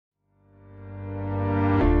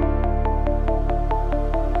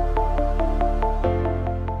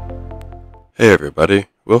Hey everybody,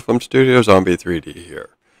 Will from Studio Zombie 3D here.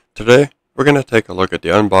 Today, we're going to take a look at the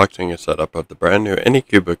unboxing and setup of the brand new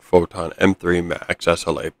Anycubic Photon M3 Max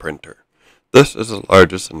SLA printer. This is the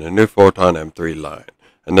largest in the new Photon M3 line,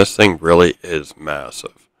 and this thing really is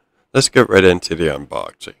massive. Let's get right into the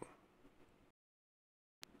unboxing.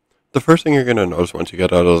 The first thing you're going to notice once you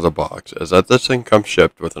get out of the box is that this thing comes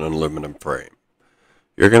shipped with an aluminum frame.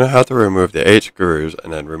 You're going to have to remove the 8 screws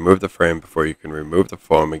and then remove the frame before you can remove the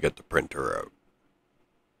foam and get the printer out.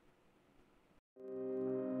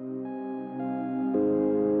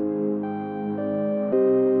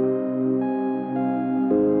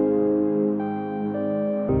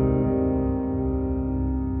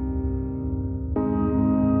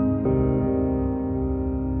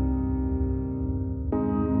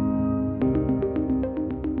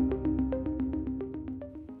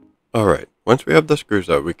 Alright, once we have the screws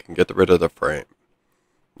out, we can get rid of the frame.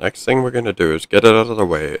 Next thing we're going to do is get it out of the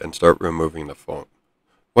way and start removing the foam.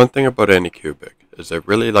 One thing about Anycubic is they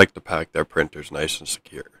really like to pack their printers nice and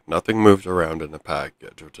secure. Nothing moves around in the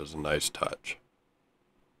package, which is a nice touch.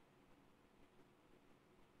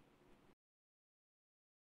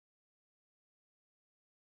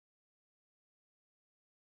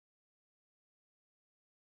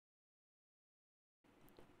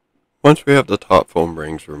 Once we have the top foam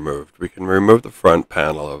rings removed, we can remove the front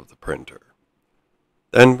panel of the printer.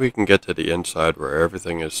 Then we can get to the inside where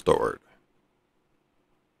everything is stored.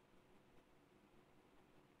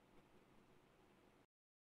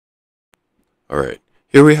 Alright,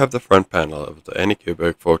 here we have the front panel of the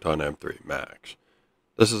Anycubic Photon M3 Max.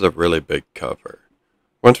 This is a really big cover.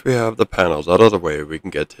 Once we have the panels out of the way, we can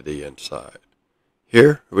get to the inside.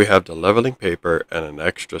 Here we have the leveling paper and an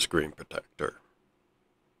extra screen protector.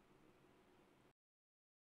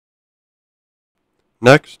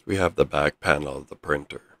 Next, we have the back panel of the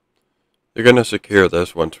printer. You're going to secure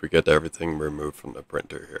this once we get everything removed from the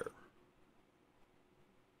printer here.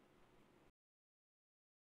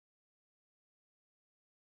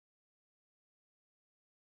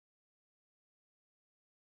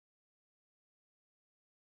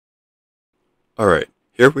 Alright,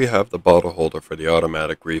 here we have the bottle holder for the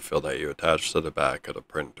automatic refill that you attach to the back of the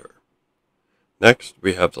printer. Next,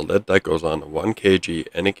 we have the lid that goes on the 1 kg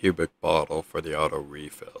Anycubic bottle for the auto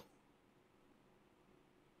refill.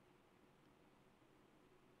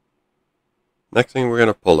 Next thing we're going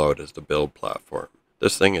to pull out is the build platform.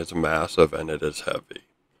 This thing is massive and it is heavy.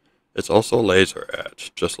 It's also laser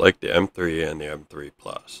etched, just like the M3 and the M3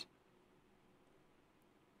 Plus.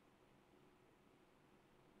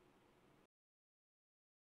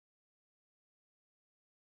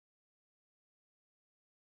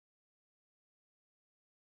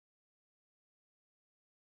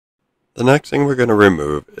 The next thing we're going to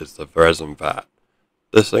remove is the resin vat.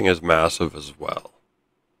 This thing is massive as well.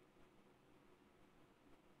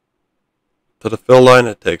 To the fill line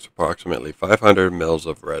it takes approximately 500 mils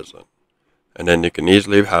of resin, and then you can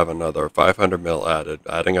easily have another 500 mil added,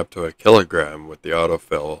 adding up to a kilogram with the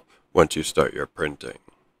autofill once you start your printing.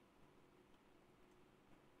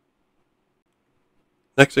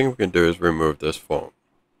 Next thing we can do is remove this foam.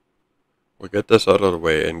 We'll get this out of the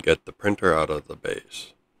way and get the printer out of the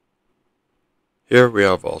base. Here we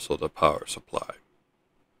have also the power supply.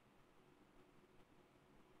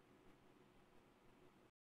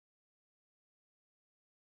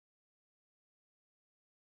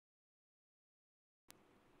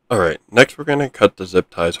 Alright, next we're going to cut the zip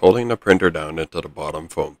ties holding the printer down into the bottom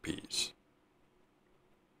foam piece.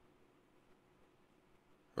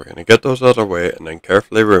 We're going to get those out of the way and then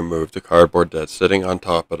carefully remove the cardboard that's sitting on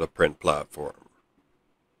top of the print platform.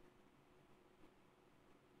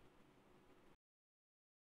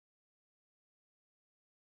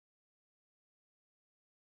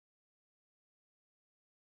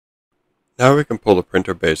 Now we can pull the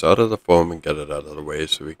printer base out of the foam and get it out of the way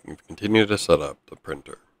so we can continue to set up the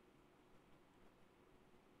printer.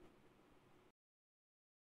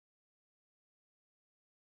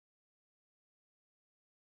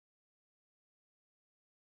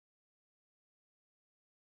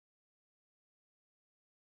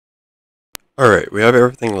 Alright, we have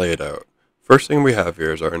everything laid out. First thing we have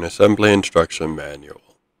here is our assembly instruction manual.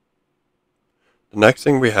 The next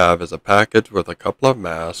thing we have is a package with a couple of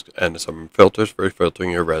masks and some filters for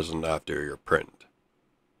filtering your resin after your print.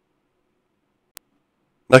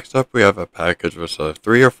 Next up we have a package with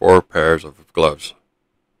 3 or 4 pairs of gloves.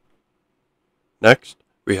 Next,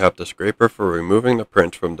 we have the scraper for removing the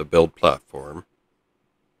prints from the build platform.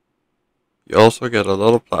 You also get a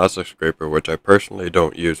little plastic scraper which I personally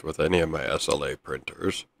don't use with any of my SLA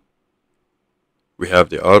printers. We have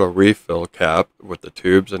the auto refill cap with the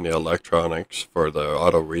tubes and the electronics for the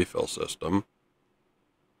auto refill system.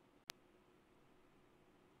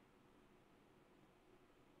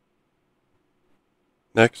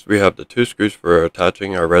 Next, we have the 2 screws for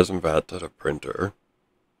attaching our resin vat to the printer.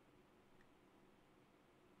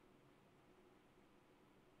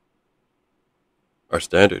 Our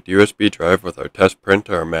standard USB drive with our test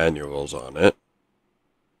printer manuals on it.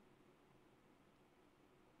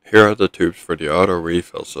 Here are the tubes for the auto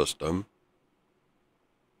refill system.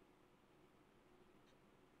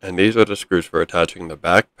 And these are the screws for attaching the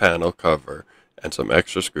back panel cover and some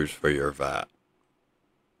extra screws for your vat.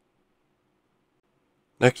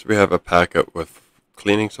 Next, we have a packet with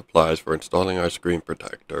cleaning supplies for installing our screen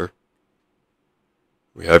protector.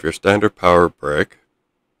 We have your standard power brick.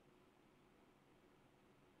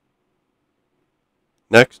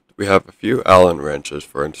 Next, we have a few Allen wrenches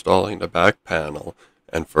for installing the back panel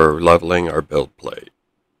and for leveling our build plate.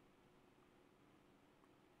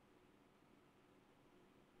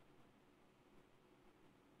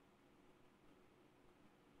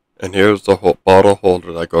 And here's the bottle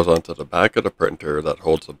holder that goes onto the back of the printer that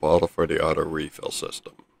holds the bottle for the auto refill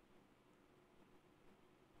system.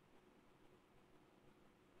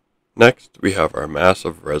 Next, we have our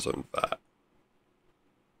massive resin vat.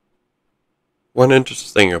 One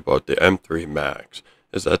interesting thing about the M3 Max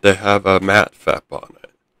is that they have a matte FEP on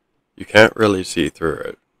it. You can't really see through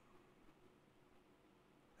it.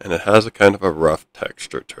 And it has a kind of a rough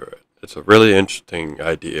texture to it. It's a really interesting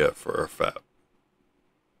idea for a FEP.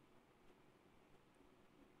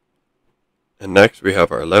 And next we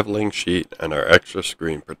have our leveling sheet and our extra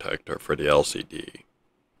screen protector for the LCD.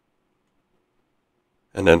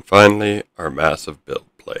 And then finally, our massive build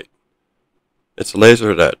plate. It's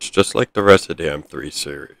laser etched just like the rest of the M3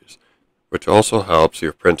 series, which also helps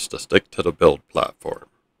your prints to stick to the build platform.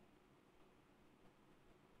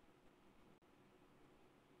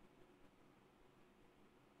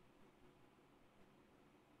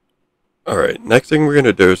 Alright, next thing we're going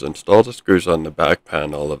to do is install the screws on the back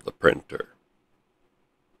panel of the printer.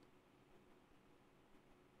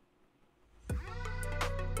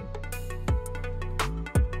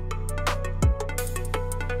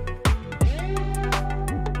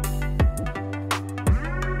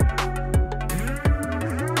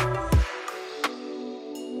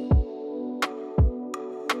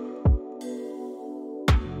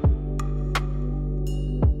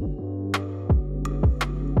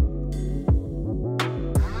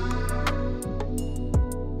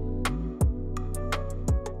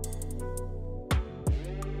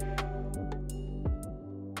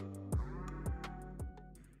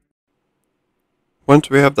 Once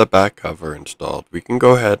we have the back cover installed, we can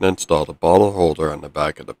go ahead and install the bottle holder on the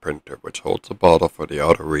back of the printer, which holds the bottle for the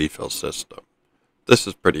auto refill system. This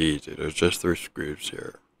is pretty easy, there's just 3 screws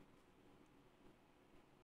here.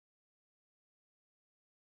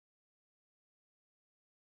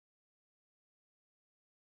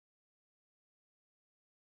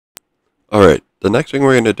 Alright, the next thing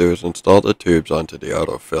we're going to do is install the tubes onto the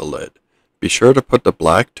autofill lid. Be sure to put the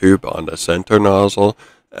black tube on the center nozzle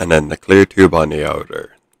and then the clear tube on the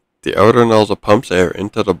outer. The outer nozzle pumps air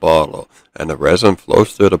into the bottle and the resin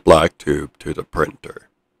flows through the black tube to the printer.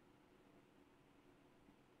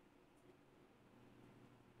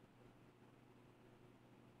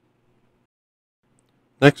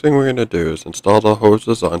 Next thing we're going to do is install the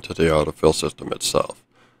hoses onto the autofill system itself.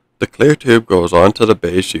 The clear tube goes onto the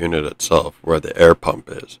base unit itself where the air pump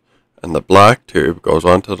is, and the black tube goes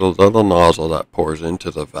onto the little nozzle that pours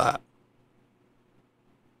into the vat.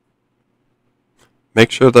 Make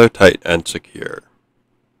sure they're tight and secure.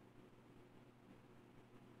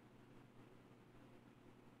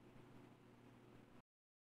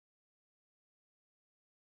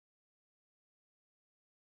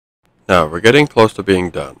 Now we're getting close to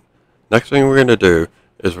being done. Next thing we're going to do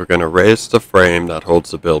is we're going to raise the frame that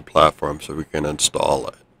holds the build platform so we can install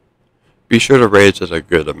it. Be sure to raise it a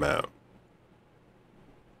good amount.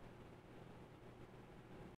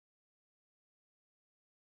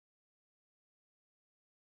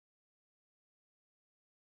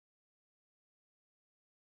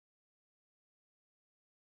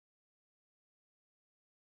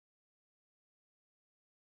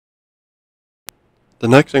 The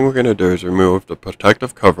next thing we're going to do is remove the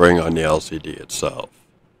protective covering on the LCD itself.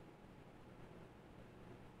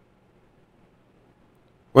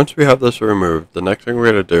 Once we have this removed, the next thing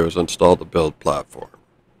we're going to do is install the build platform.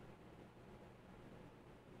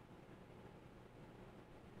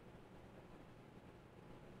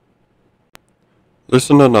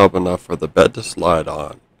 Loosen the knob enough for the bed to slide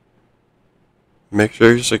on. Make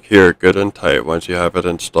sure you secure it good and tight once you have it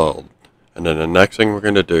installed. And then the next thing we're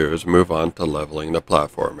going to do is move on to leveling the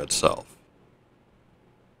platform itself.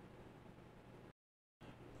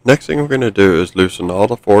 Next thing we're going to do is loosen all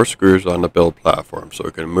the 4 screws on the build platform so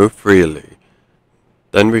it can move freely.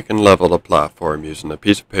 Then we can level the platform using the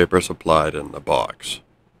piece of paper supplied in the box.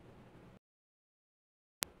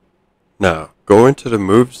 Now, go into the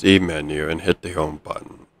Move Z menu and hit the Home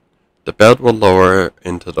button. The bed will lower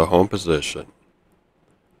into the home position.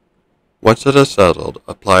 Once it is settled,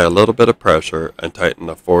 apply a little bit of pressure and tighten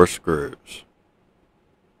the 4 screws.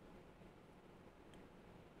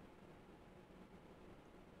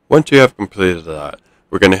 Once you have completed that,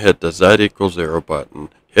 we're going to hit the Z=0 button,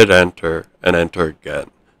 hit enter, and enter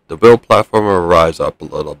again. The build platform will rise up a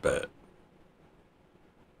little bit.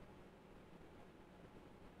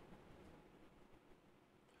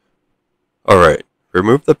 Alright,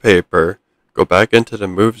 remove the paper, go back into the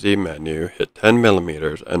Move Z menu, hit 10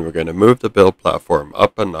 millimeters, and we're going to move the build platform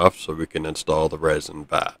up enough so we can install the resin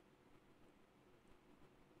vat.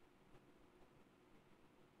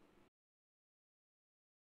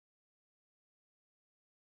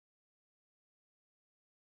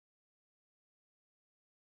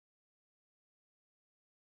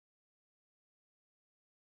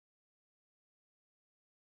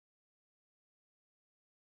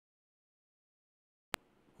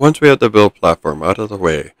 Once we have the build platform out of the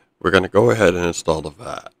way, we're going to go ahead and install the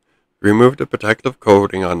vat. Remove the protective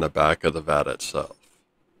coating on the back of the vat itself.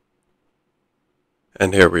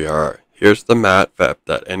 And here we are. Here's the matte vat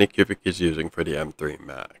that Anycubic is using for the M3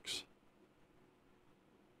 Max.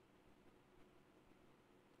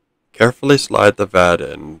 Carefully slide the vat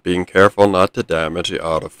in, being careful not to damage the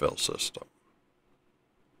autofill system.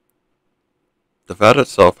 The vat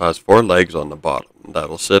itself has 4 legs on the bottom that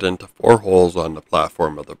will sit into 4 holes on the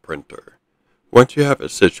platform of the printer. Once you have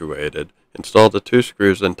it situated, install the 2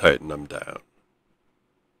 screws and tighten them down.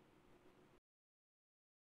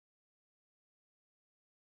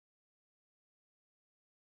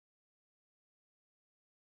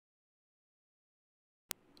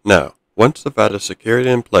 Now, once the vat is secured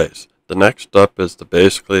in place, the next step is to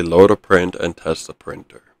basically load a print and test the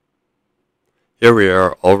printer. Here we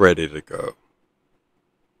are, all ready to go.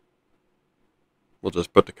 We'll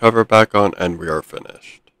just put the cover back on and we are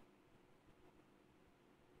finished.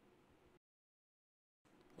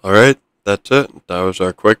 Alright, that's it. That was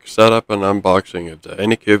our quick setup and unboxing of the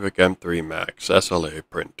Anycubic M3 Max SLA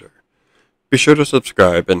printer. Be sure to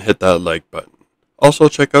subscribe and hit that like button. Also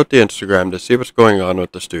check out the Instagram to see what's going on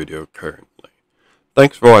with the studio currently.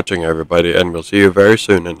 Thanks for watching everybody, and we'll see you very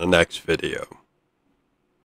soon in the next video.